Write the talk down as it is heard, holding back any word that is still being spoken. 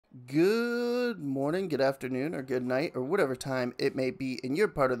Good morning, good afternoon, or good night, or whatever time it may be in your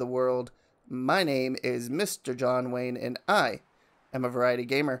part of the world. My name is Mr. John Wayne, and I am a variety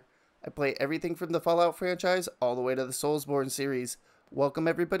gamer. I play everything from the Fallout franchise all the way to the Soulsborne series. Welcome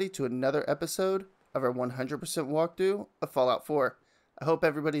everybody to another episode of our 100% walkthrough of Fallout 4. I hope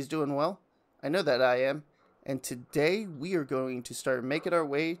everybody's doing well. I know that I am. And today we are going to start making our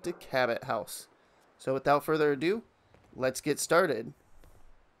way to Cabot House. So without further ado, let's get started.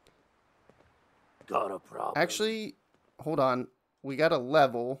 Got a problem. Actually, hold on. We got a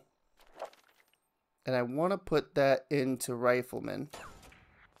level. And I want to put that into Rifleman.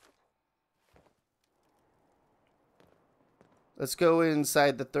 Let's go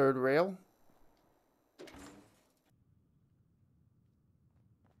inside the third rail.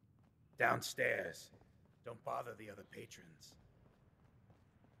 Downstairs. Don't bother the other patrons.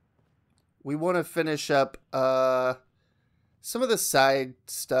 We want to finish up some of the side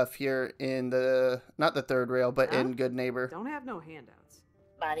stuff here in the, not the third rail, but in Good Neighbor. Don't have no handouts.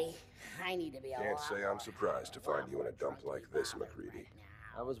 Buddy, I need to be a Can't lot say I'm surprised to find you in a dump like this, McCready.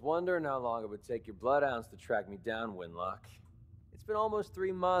 I was wondering how long it would take your bloodhounds to track me down, Winlock. It's been almost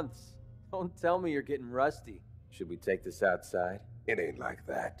 3 months. Don't tell me you're getting rusty. Should we take this outside? It ain't like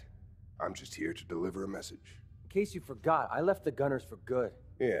that. I'm just here to deliver a message. In case you forgot, I left the Gunners for good.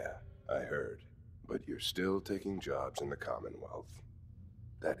 Yeah, I heard. But you're still taking jobs in the Commonwealth.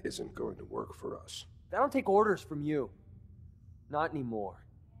 That isn't going to work for us. I don't take orders from you. Not anymore.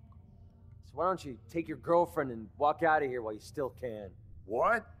 So why don't you take your girlfriend and walk out of here while you still can?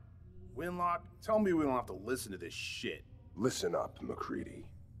 What? Winlock, tell me we don't have to listen to this shit. Listen up, McCready.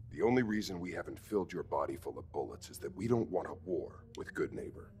 The only reason we haven't filled your body full of bullets is that we don't want a war with Good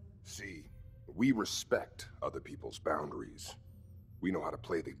Neighbor. See, we respect other people's boundaries. We know how to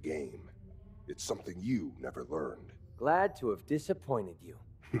play the game. It's something you never learned. Glad to have disappointed you.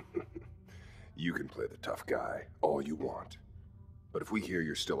 You can play the tough guy all you want. But if we hear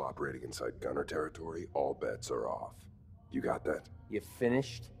you're still operating inside Gunner territory, all bets are off. You got that? You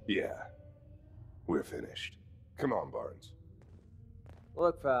finished? Yeah. We're finished. Come on, Barnes.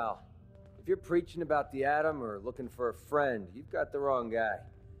 Look, pal. If you're preaching about the atom or looking for a friend, you've got the wrong guy.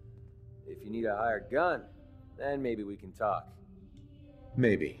 If you need a hired gun, then maybe we can talk.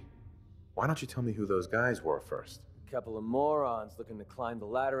 Maybe. Why don't you tell me who those guys were first? A couple of morons looking to climb the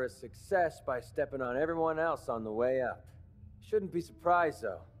ladder of success by stepping on everyone else on the way up. Shouldn't be surprised,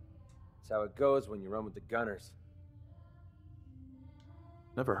 though. That's how it goes when you run with the Gunners.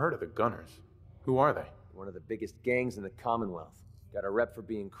 Never heard of the Gunners. Who are they? One of the biggest gangs in the Commonwealth. Got a rep for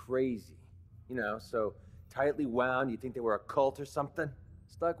being crazy. You know, so tightly wound you'd think they were a cult or something.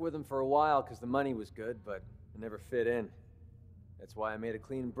 Stuck with them for a while because the money was good, but it never fit in. That's why I made a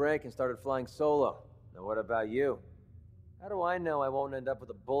clean break and started flying solo. Now what about you? How do I know I won't end up with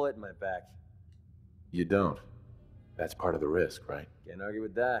a bullet in my back? You don't. That's part of the risk, right? Can't argue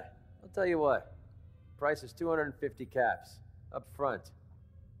with that. I'll tell you what. Price is 250 caps. Up front.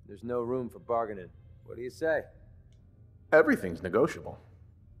 There's no room for bargaining. What do you say? Everything's negotiable.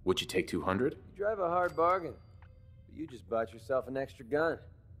 Would you take 200? You drive a hard bargain. But you just bought yourself an extra gun.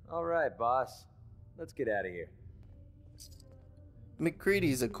 All right, boss. Let's get out of here.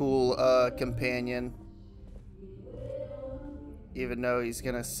 McCready's a cool companion. Even though he's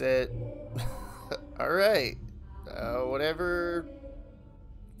gonna sit. Alright. Whatever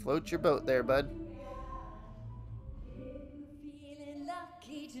floats your boat there, bud.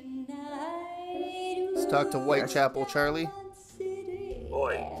 Let's talk to Whitechapel, Charlie.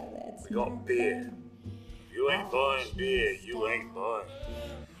 Oi, we got beer. If you ain't buying beer, you ain't buying.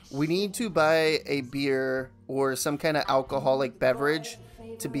 We need to buy a beer or some kind of alcoholic beverage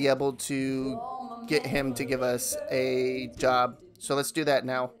to be able to get him to give us a job. So let's do that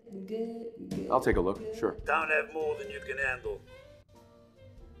now. I'll take a look, sure. Don't have more than you can handle.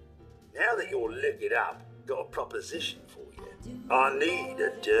 Now that you're liquored up, got a proposition for you. I need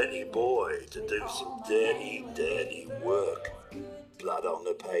a dirty boy to do some dirty, dirty work. Blood on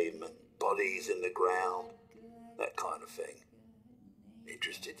the pavement, bodies in the ground, that kind of thing.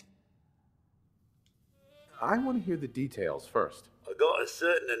 Interested? I want to hear the details first. I got a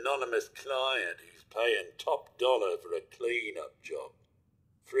certain anonymous client who's paying top dollar for a clean-up job.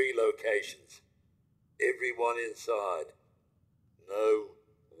 3 locations. Everyone inside. No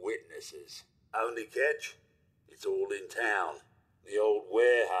witnesses. Only catch? It's all in town. The old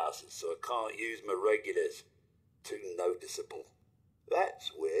warehouses, so I can't use my regulars. Too noticeable.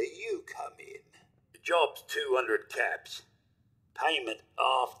 That's where you come in. The job's 200 caps. Payment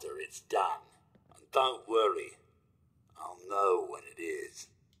after it's done. And don't worry, I'll know when it is.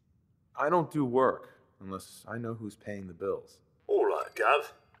 I don't do work unless I know who's paying the bills. All right,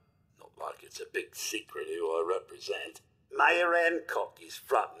 Gov. like it's a big secret who I represent. Mayor Hancock is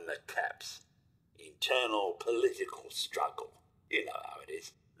fronting the caps. Internal political struggle. You know how it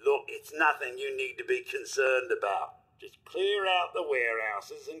is. Look, it's nothing you need to be concerned about. Just clear out the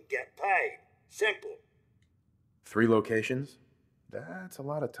warehouses and get paid. Simple. 3 locations? That's a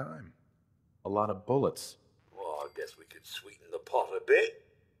lot of time. A lot of bullets. Well, I guess we could sweeten the pot a bit.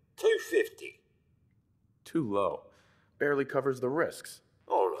 $250. Too low. Barely covers the risks.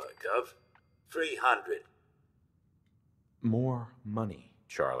 All right, Gov. $300. More money,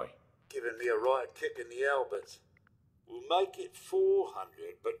 Charlie. Giving me a right kick in the elbows. We'll make it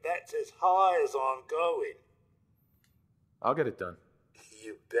 $400, but that's as high as I'm going. I'll get it done.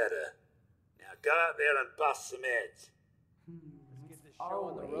 You better. Now go out there and bust some heads.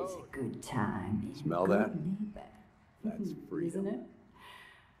 Always a good time. Smell that? That's freedom. Isn't it?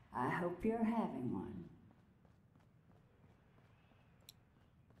 I hope you're having one.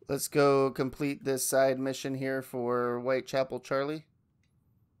 Let's go complete this side mission here for Whitechapel Charlie.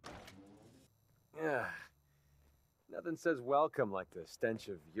 Yeah. Nothing says welcome like the stench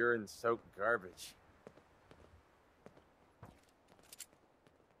of urine-soaked garbage.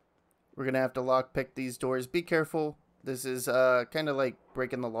 We're going to have to lockpick these doors. Be careful. This is kind of like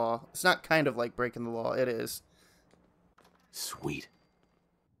breaking the law. It's not kind of like breaking the law. It is. Sweet.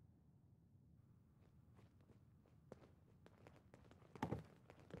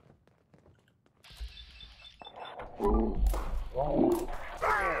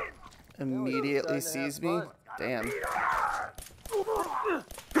 Immediately sees me. Damn.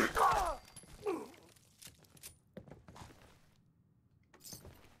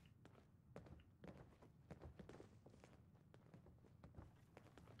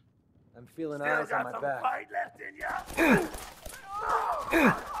 I'm feeling eyes on my back. Fight left in ya.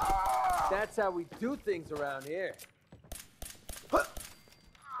 That's how we do things around here.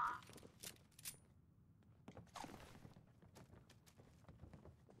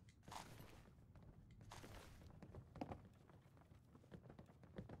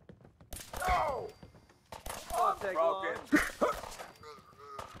 Won't take long.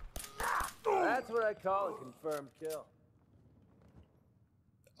 That's what I call a confirmed kill.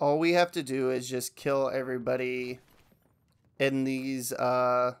 All we have to do is just kill everybody in these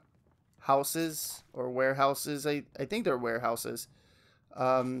houses or warehouses. I think they're warehouses.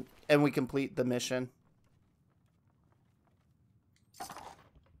 And we complete the mission.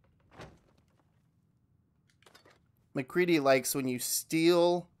 McCready likes when you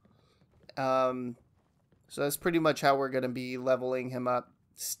steal. So that's pretty much how we're going to be leveling him up.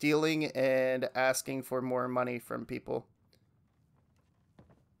 Stealing and asking for more money from people.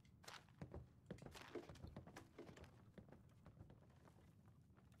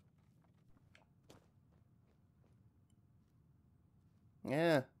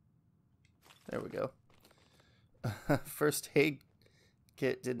 Yeah. There we go. First aid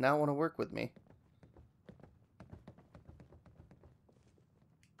kit did not want to work with me.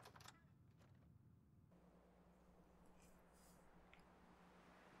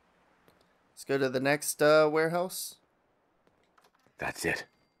 Let's go to the next warehouse. That's it.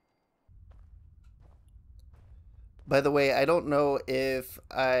 By the way, I don't know if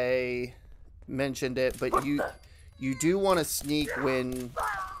I mentioned it, but you do want to sneak when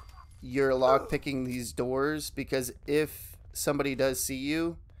you're lockpicking these doors, because if somebody does see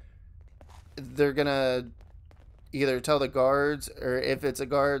you, they're gonna either tell the guards, or if it's a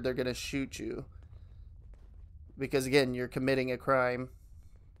guard, they're gonna shoot you. Because again, you're committing a crime.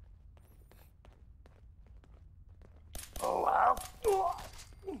 Oh, wow.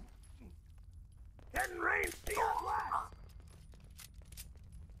 Getting range to your last.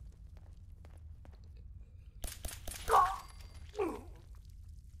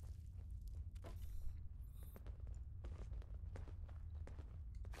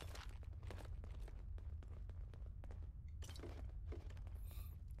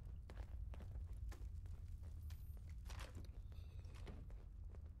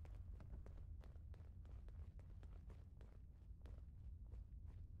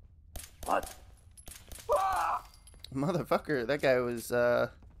 What? Motherfucker, that guy was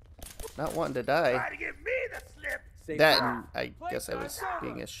not wanting to die. Try to give me the slip. That, and I guess I was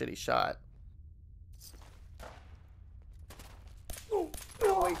being a shitty shot. No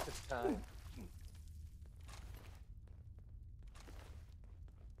waste of time.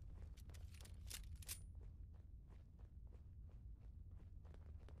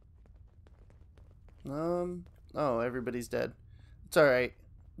 Oh, everybody's dead. It's alright.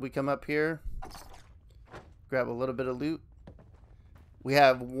 We come up here, grab a little bit of loot. We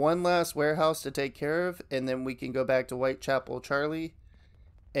have one last warehouse to take care of, and then we can go back to Whitechapel Charlie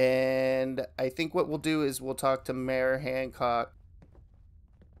And I think what we'll do is we'll talk to Mayor Hancock.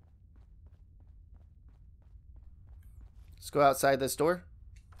 Let's go outside this door.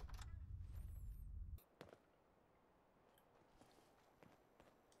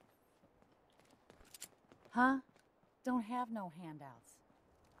 Huh? Don't have no handouts.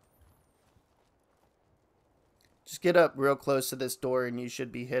 Just get up real close to this door and you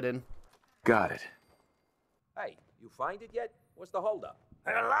should be hidden. Got it. Hey, you find it yet? What's the holdup?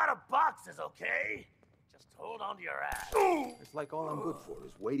 There are a lot of boxes, okay? Just hold on to your ass. It's like all I'm good for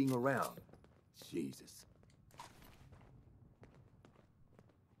is waiting around. Jesus.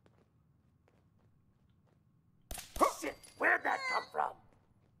 Shit, where'd that come from?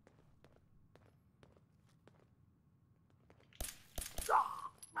 Ah,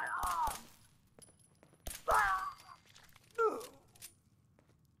 my arm! Ah!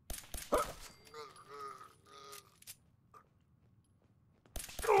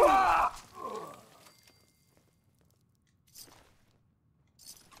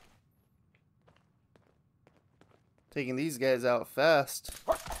 Taking these guys out fast.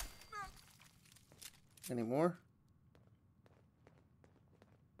 Any more?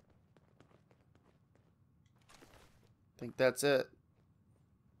 I think that's it.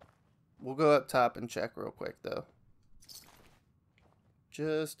 We'll go up top and check real quick though.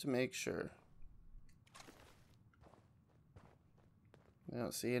 Just to make sure. I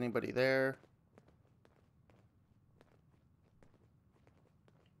don't see anybody there.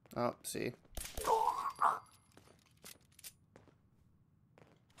 Oh, see.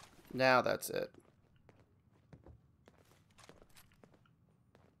 Now that's it.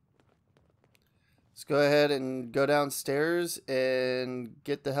 Let's go ahead and go downstairs and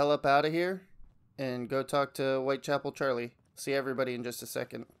get the hell up out of here and go talk to Whitechapel Charlie. See everybody in just a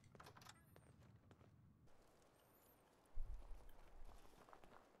second.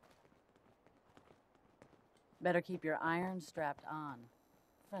 Better keep your iron strapped on.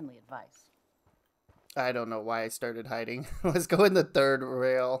 Friendly advice. I don't know why I started hiding. Let's go in the third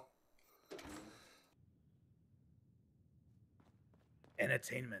rail.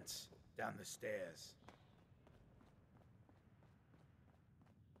 Entertainment's down the stairs.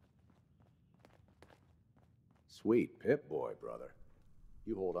 Sweet Pip-Boy, brother.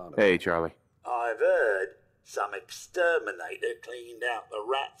 You hold on to Hey, that. Charlie. I've heard some exterminator cleaned out the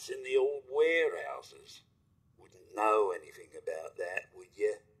rats in the old warehouses. Wouldn't know anything about that, would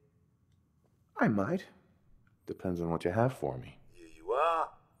you? I might. Depends on what you have for me. Here you are.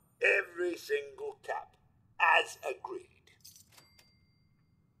 Every single cap, as agreed.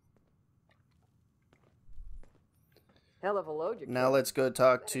 Hell of a load you're Now let's go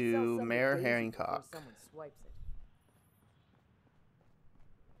talk to Mayor Hancock. Someone swipes it.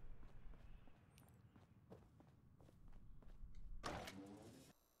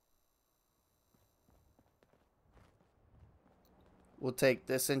 We'll take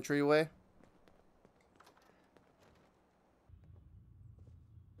this entryway.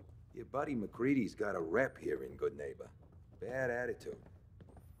 Your buddy McCready's got a rep here in Good Neighbor. Bad attitude.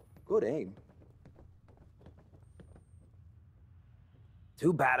 Good aim.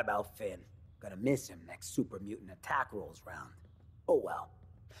 Too bad about Finn. Gonna miss him next super mutant attack rolls round. Oh well.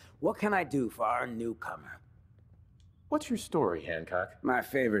 What can I do for our newcomer? What's your story, Hancock? My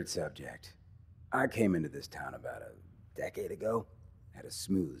favorite subject. I came into this town about a decade ago. Had a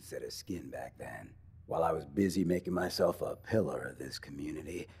smooth set of skin back then. While I was busy making myself a pillar of this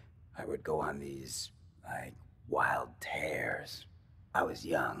community, I would go on these, wild tears. I was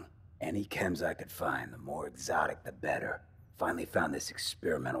young. Any chems I could find, the more exotic the better. Finally found this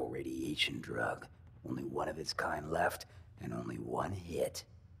experimental radiation drug. Only one of its kind left, and only one hit.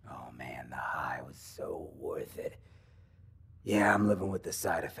 Oh man, the high was so worth it. Yeah, I'm living with the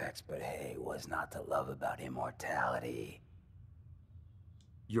side effects, but hey, what's not to love about immortality?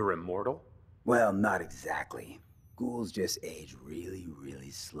 You're immortal? Well, not exactly. Ghouls just age really,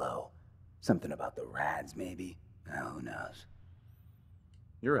 really slow. Something about the rads, maybe? Who knows?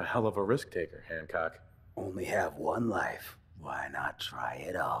 You're a hell of a risk taker, Hancock. Only have one life. Why not try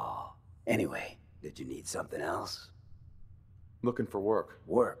it all? Anyway, did you need something else? Looking for work.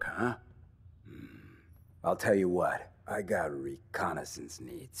 Work, huh? I'll tell you what. I got reconnaissance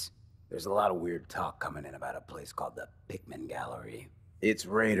needs. There's a lot of weird talk coming in about a place called the Pikmin Gallery. It's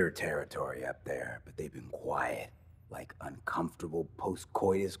raider territory up there, but they've been quiet. Like uncomfortable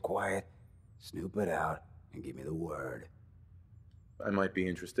post-coitus quiet. Snoop it out and give me the word. I might be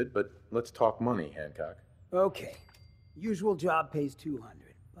interested, but let's talk money, Hancock. Okay. Usual job pays $200,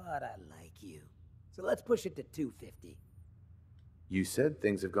 but I like you. So let's push it to $250. You said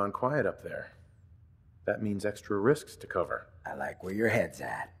things have gone quiet up there. That means extra risks to cover. I like where your head's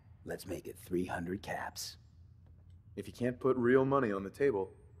at. Let's make it 300 caps. If you can't put real money on the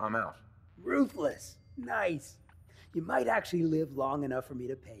table, I'm out. Ruthless. Nice. You might actually live long enough for me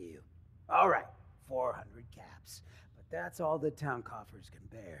to pay you. All right, 400 caps. But that's all the town coffers can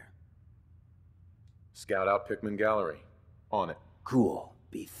bear. Scout out Pickman Gallery. On it. Cool.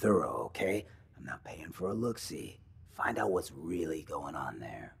 Be thorough, okay? I'm not paying for a look-see. Find out what's really going on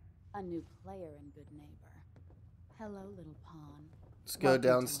there. A new player in Good Neighbor. Hello, little pawn. Let's go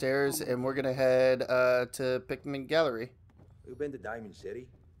downstairs, and we're gonna head to Pickman Gallery. We've been to Diamond City.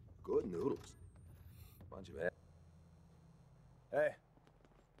 Good noodles. Bunch of it. Hey.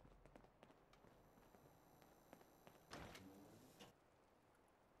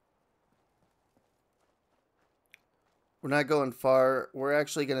 We're not going far. We're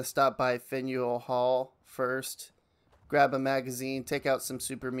actually gonna stop by Faneuil Hall first, grab a magazine, take out some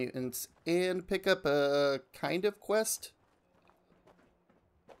super mutants, and pick up a kind of quest.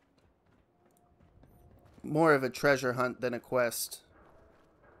 More of a treasure hunt than a quest.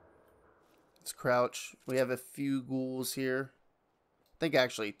 Let's crouch. We have a few ghouls here. I think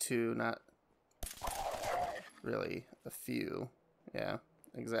actually two, not really a few. Yeah,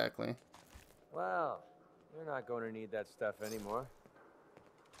 exactly. Well, you're not going to need that stuff anymore.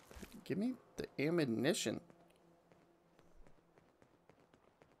 Give me the ammunition.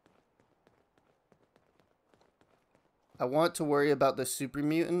 I want to worry about the super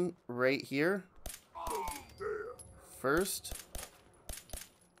mutant right here. First.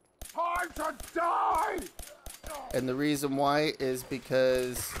 Time to die! And the reason why is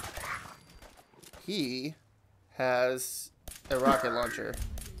because he has a rocket launcher.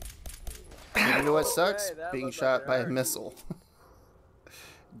 And you know what sucks? Being shot by a missile.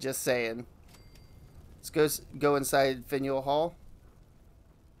 Just saying. Let's go inside Faneuil Hall.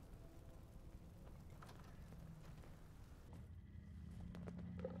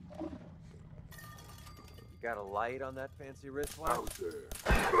 Got a light on that fancy wristwatch? Out there.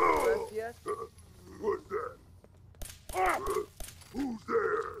 Dressed yet? What's that? Who's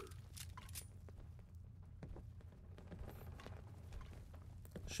there?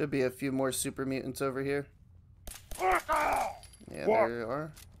 Should be a few more super mutants over here. Yeah, What? there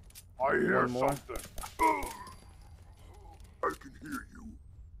are. I hear One more. something. I can hear you.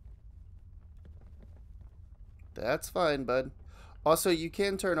 That's fine, bud. Also, you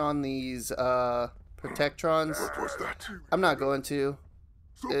can turn on these Protectrons. What was that? I'm not going to.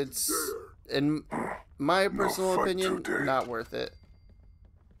 Something's It's, there. in my personal fight opinion, today. not worth it.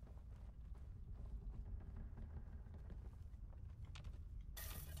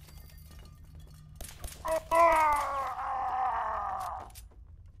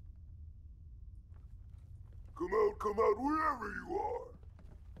 Come out, wherever you are.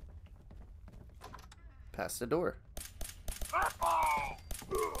 Past the door.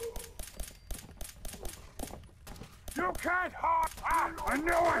 You can't hide! I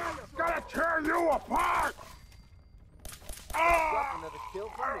knew it! Gotta tear you apart! Got another kill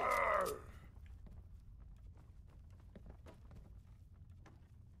for me.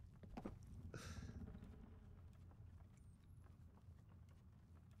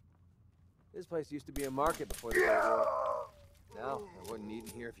 This place used to be a market before the war. Now, I wouldn't eat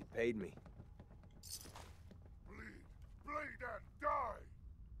in here if you paid me. Bleed and die.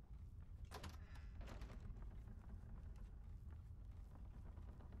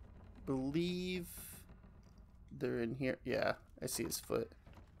 Believe they're in here. Yeah, I see his foot.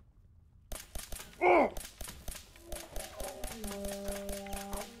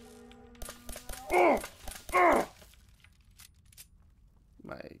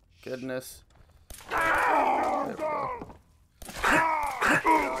 My goodness. There we go.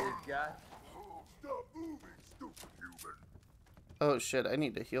 Stop moving, stupid human. Oh shit, I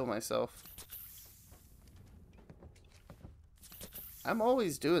need to heal myself. I'm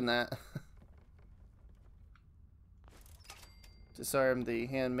always doing that. Disarm the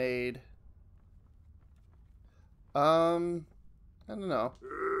handmade. I don't know.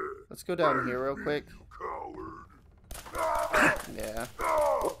 Let's go down here real quick. Yeah.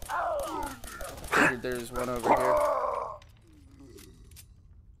 Figured there's one over here.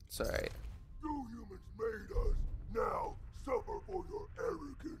 It's alright. You humans made us. Now suffer for your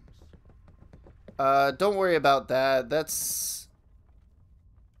arrogance. Don't worry about that.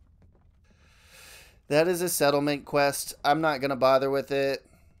 That is a settlement quest. I'm not gonna bother with it.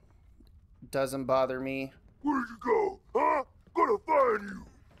 Doesn't bother me. Where'd you go? Huh? Gonna find you.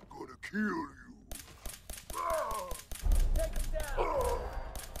 Gonna kill you. Take him down.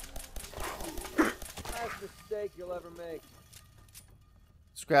 Last mistake you'll ever make.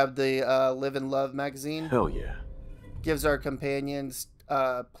 Let's grab the Live and Love magazine. Hell yeah. Gives our companions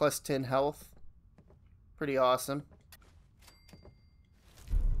plus 10 health. Pretty awesome.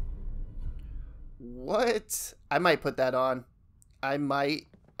 What? I might put that on. I might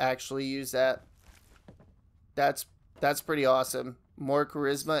actually use that. That's pretty awesome. More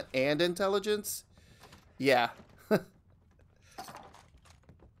charisma and intelligence? Yeah. Let's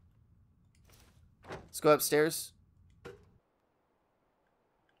go upstairs.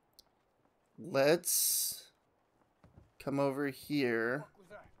 Let's come over here.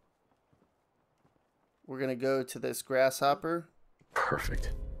 We're going to go to this grasshopper.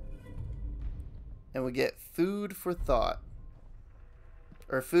 Perfect. And we get food for thought.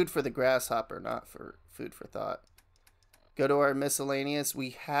 Or food for the grasshopper, not for food for thought. Go to our miscellaneous.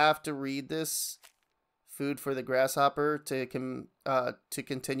 We have to read this food for the grasshopper to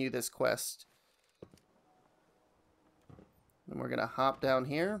continue this quest. And we're going to hop down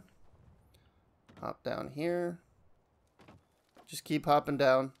here. Hop down here. Just keep hopping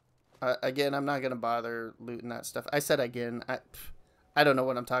down. Again, I'm not going to bother looting that stuff. I said again. I don't know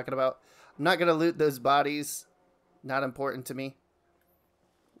what I'm talking about. I'm not going to loot those bodies. Not important to me.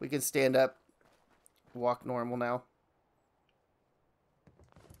 We can stand up. Walk normal now.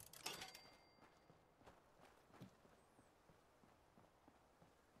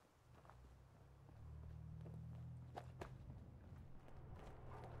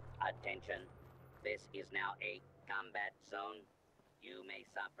 Attention. This is now a combat zone. You may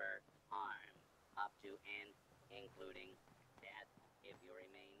suffer harm up to and including death if you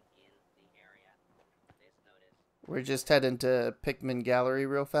remain in the area. This notice. We're just heading to Pickman Gallery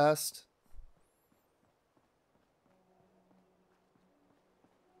real fast.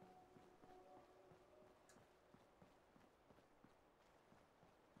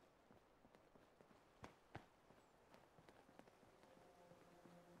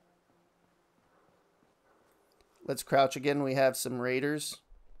 Let's crouch again. We have some raiders.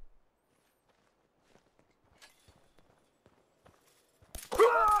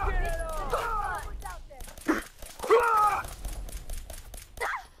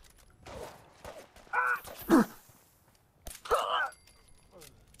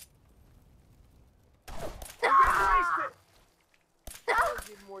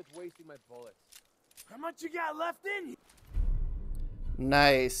 Wasting my bullets. How much you got left in you?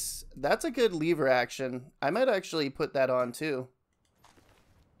 Nice. That's a good lever action. I might actually put that on too.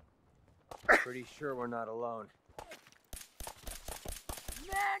 Pretty sure we're not alone.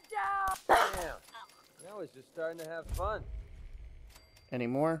 Man down! Damn. That was just starting to have fun. Any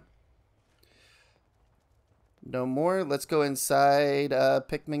more? No more. Let's go inside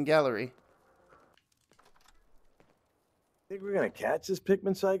Pickman Gallery. Think we're gonna catch this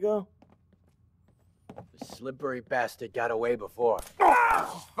Pikmin psycho? The slippery bastard got away before.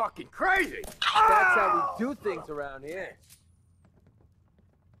 This is fucking crazy! That's how we do things around here.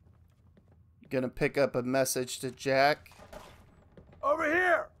 Gonna pick up a message to Jack. Over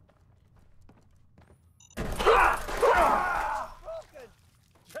here!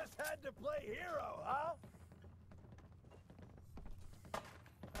 Just had to play hero, huh?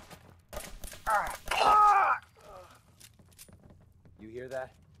 You hear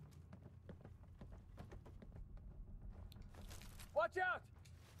that? Watch out!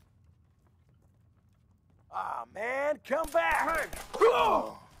 Ah, man, come back!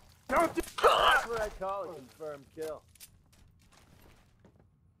 Don't do That's what I call a confirmed kill.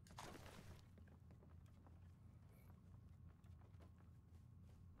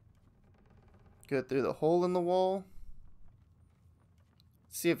 Go through the hole in the wall.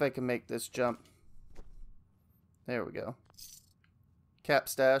 See if I can make this jump. There we go. Cap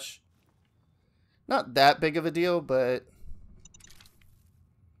stash. Not that big of a deal, but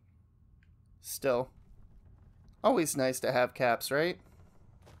still. Always nice to have caps, right?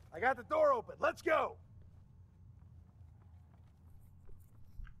 I got the door open. Let's go.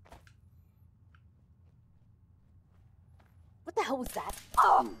 What the hell was that?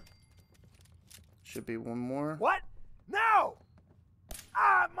 Oh! Should be one more. What? No!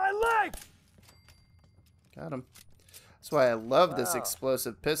 Ah, my leg! Got him. That's why I love this Wow.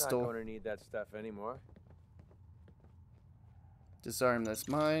 explosive pistol. Not going to need that stuff anymore. Disarm this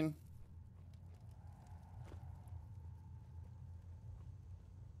mine.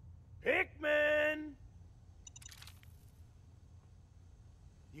 Pikmin!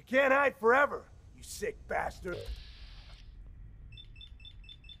 You can't hide forever, you sick bastard.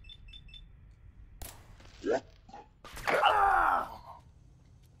 Let's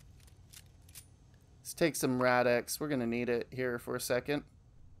take some Rad-X. We're going to need it here for a second.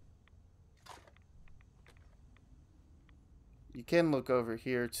 You can look over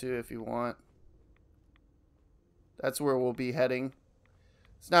here too if you want. That's where we'll be heading.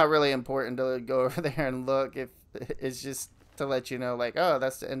 It's not really important to go over there and look. If it's just to let you know, like, oh,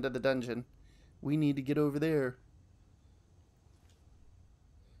 that's the end of the dungeon. We need to get over there.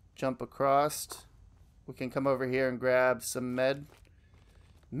 Jump across. We can come over here and grab some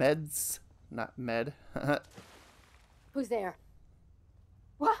meds. Not med. Who's there?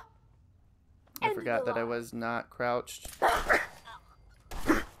 What? I forgot that I was not crouched.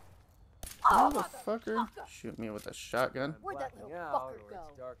 Motherfucker. Shoot me with a shotgun. Where'd that little Out, fucker or go?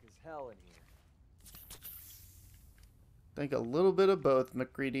 it's dark as hell in here. Think a little bit of both,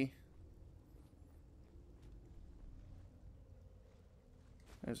 McCready.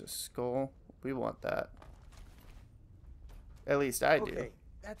 There's a skull. We want that. At least I do. Okay,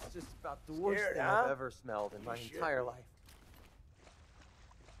 that's just about the worst Scared, thing huh? I've ever smelled in my should entire be. life.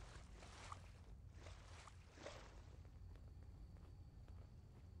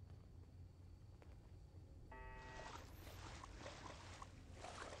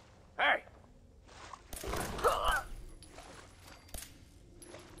 Hey!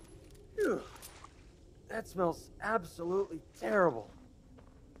 Phew. That smells absolutely terrible.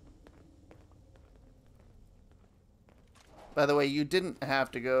 By the way, you didn't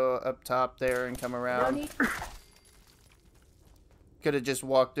have to go up top there and come No around. need. Could have just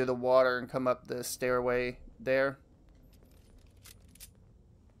walked through the water and come up the stairway there.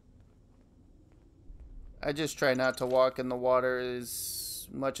 I just try not to walk in the water as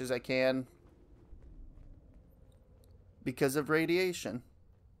much as I can because of radiation.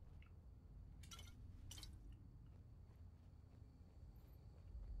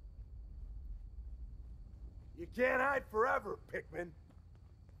 You can't hide forever, Pikmin.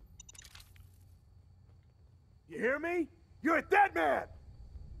 You hear me? You're a dead man!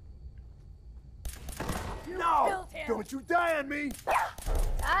 No! killed him. Don't you die on me!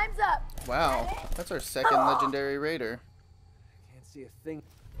 Time's up. Wow, that's our second legendary raider. Can't see a thing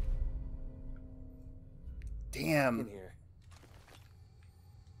Damn. in here.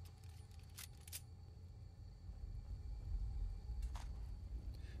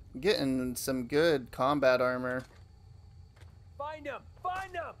 Getting some good combat armor. Find him!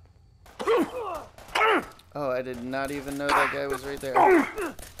 Find him! Oh, I did not even know that guy was right there. There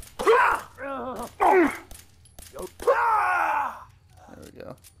we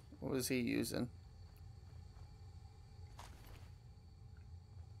go. What was he using?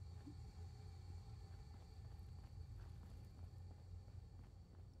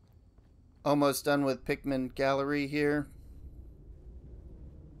 Almost done with Pikmin Gallery here.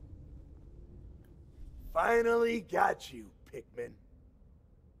 Finally got you, Pikmin.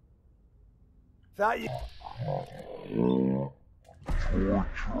 Thought you...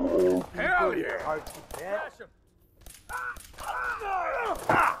 Hell yeah! Hard to catch him.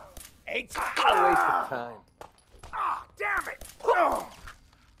 Ain't What a waste of time. Ah, damn it!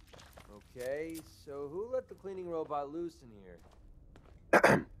 Okay, so who let the cleaning robot loose in here?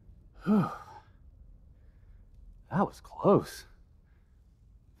 That was close.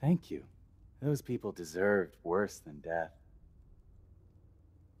 Thank you. Those people deserved worse than death.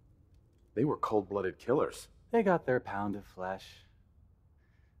 They were cold-blooded killers. They got their pound of flesh.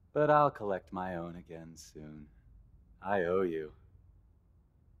 But I'll collect my own again soon. I owe you.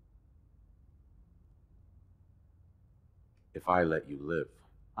 If I let you live.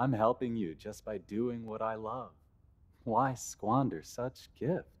 I'm helping you just by doing what I love. Why squander such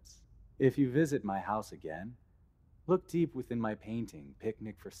gifts? If you visit my house again, look deep within my painting,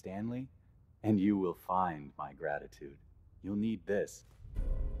 Picnic for Stanley, and you will find my gratitude. You'll need this.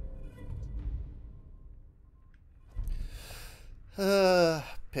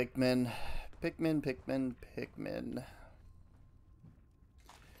 Pikmin.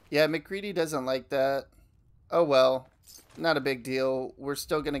 Yeah, McCready doesn't like that. Oh well. Not a big deal. We're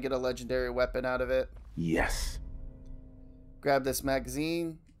still gonna get a legendary weapon out of it. Yes. Grab this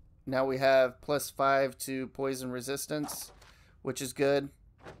magazine. Now we have +5 to poison resistance, which is good.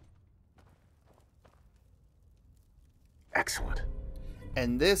 Excellent.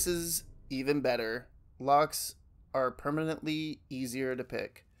 And this is even better. Locks are permanently easier to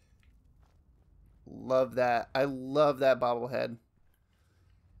pick. Love that. I love that bobblehead.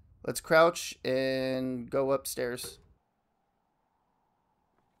 Let's crouch and go upstairs.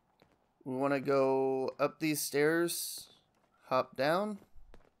 We want to go up these stairs, hop down,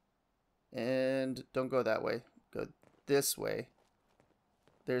 and don't go that way. Go this way.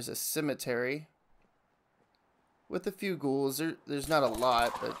 There's a cemetery with a few ghouls. There's not a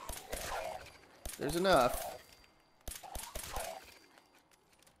lot, but there's enough.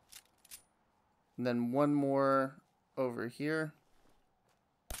 And then one more over here.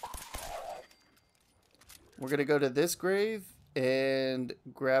 We're going to go to this grave and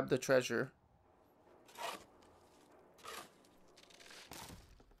grab the treasure.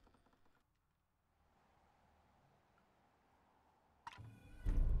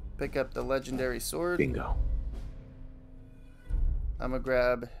 Pick up the legendary sword. Bingo. I'm going to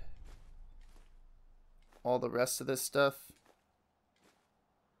grab all the rest of this stuff.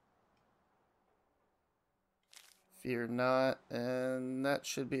 Fear not, and that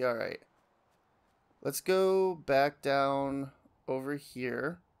should be alright. Let's go back down over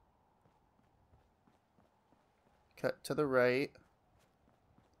here. Cut to the right.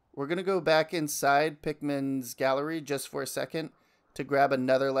 We're going to go back inside Pikmin's gallery just for a second to grab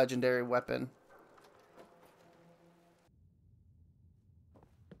another legendary weapon.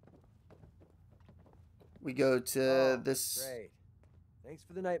 We go to this... Great. Thanks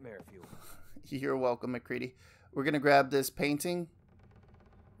for the nightmare fuel. You're welcome, McCready. We're going to grab this painting.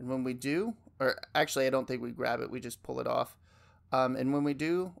 And when we do... Or actually, I don't think we grab it. We just pull it off. And when we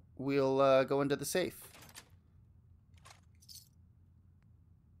do, we'll go into the safe.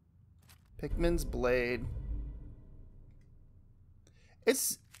 Pikmin's blade.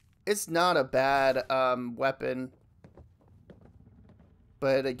 It's not a bad weapon.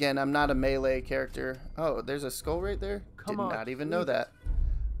 But again, I'm not a melee character. Oh, there's a skull right there? Did not even know that.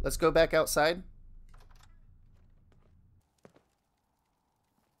 Let's go back outside.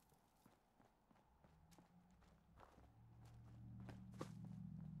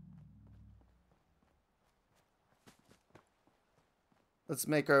 Let's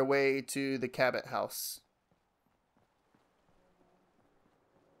make our way to the Cabot house.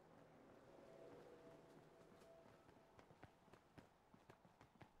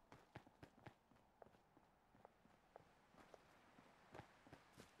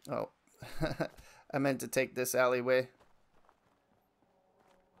 Oh, I meant to take this alleyway.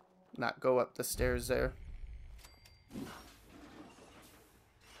 Not go up the stairs there.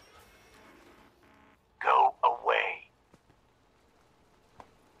 Go away.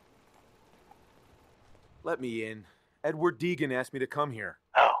 Let me in. Edward Deegan asked me to come here.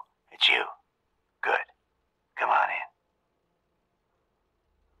 Oh, it's you. Good. Come on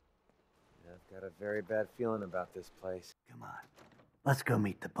in. I've got a very bad feeling about this place. Come on. Let's go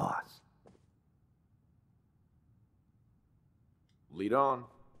meet the boss. Lead on.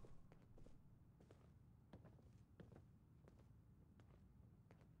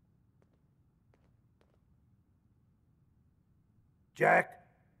 Jack,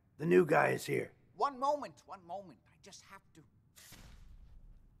 the new guy is here. One moment. I just have to...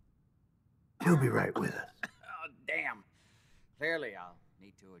 He'll be right with us. Oh, damn. Clearly, I'll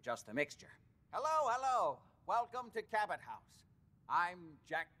need to adjust the mixture. Hello. Welcome to Cabot House. I'm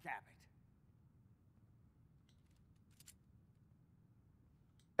Jack Cabot.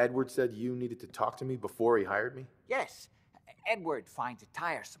 Edward said you needed to talk to me before he hired me? Yes, Edward finds it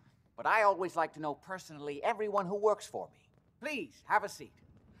tiresome, but I always like to know personally everyone who works for me. Please, have a seat.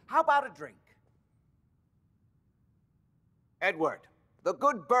 How about a drink? Edward, the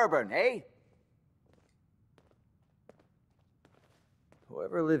good bourbon, eh?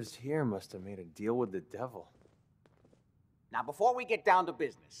 Whoever lives here must have made a deal with the devil. Now, before we get down to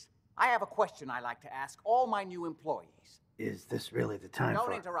business, I have a question I like to ask all my new employees. Is this really the time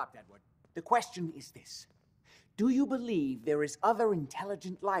Don't interrupt, Edward. The question is this. Do you believe there is other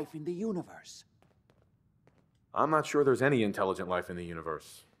intelligent life in the universe? I'm not sure there's any intelligent life in the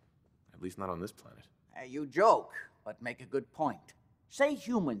universe. At least not on this planet. You joke, but make a good point. Say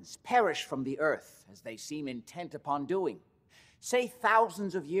humans perish from the Earth, as they seem intent upon doing. Say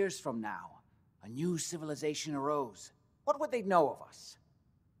thousands of years from now, a new civilization arose. What would they know of us?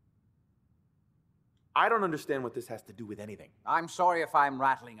 I don't understand what this has to do with anything. I'm sorry if I'm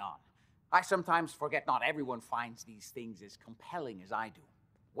rattling on. I sometimes forget not everyone finds these things as compelling as I do.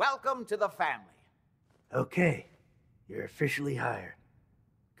 Welcome to the family. Okay, you're officially hired.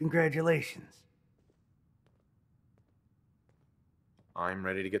 Congratulations. I'm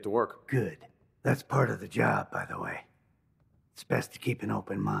ready to get to work. Good. That's part of the job, by the way. It's best to keep an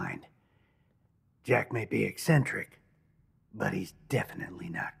open mind. Jack may be eccentric, but he's definitely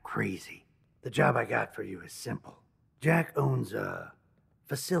not crazy. The job I got for you is simple. Jack owns a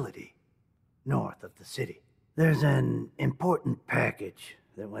facility north of the city. There's an important package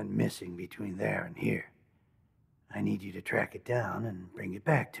that went missing between there and here. I need you to track it down and bring it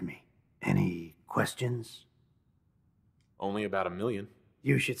back to me. Any questions? Only about 1 million.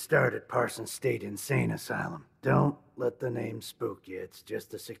 You should start at Parsons State Insane Asylum. Don't let the name spook you. It's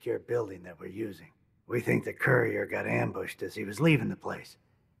just a secure building that we're using. We think the courier got ambushed as he was leaving the place.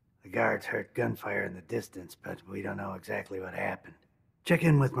 The guards heard gunfire in the distance, but we don't know exactly what happened. Check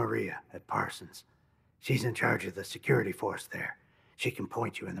in with Maria at Parsons. She's in charge of the security force there. She can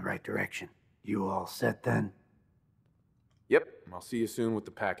point you in the right direction. You all set then? Yep, I'll see you soon with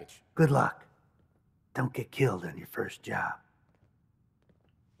the package. Good luck. Don't get killed on your first job.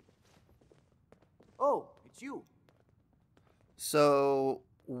 Oh, it's you. So,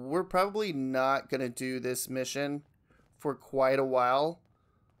 we're probably not going to do this mission for quite a while.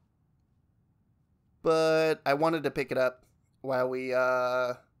 But I wanted to pick it up while we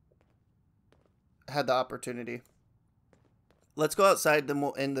had the opportunity. Let's go outside, then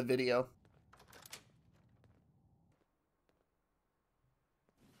we'll end the video.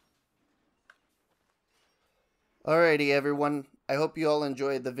 Alrighty, everyone. I hope you all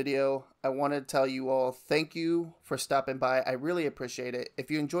enjoyed the video. I want to tell you all thank you for stopping by. I really appreciate it.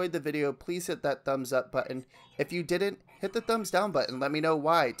 If you enjoyed the video, please hit that thumbs up button. If you didn't, hit the thumbs down button. Let me know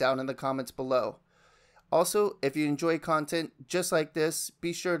why down in the comments below. Also, if you enjoy content just like this,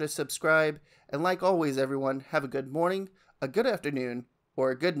 be sure to subscribe. And like always, everyone, have a good morning, a good afternoon,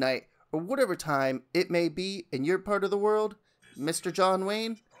 or a good night, or whatever time it may be in your part of the world. Mr. John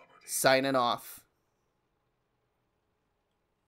Wayne, signing off.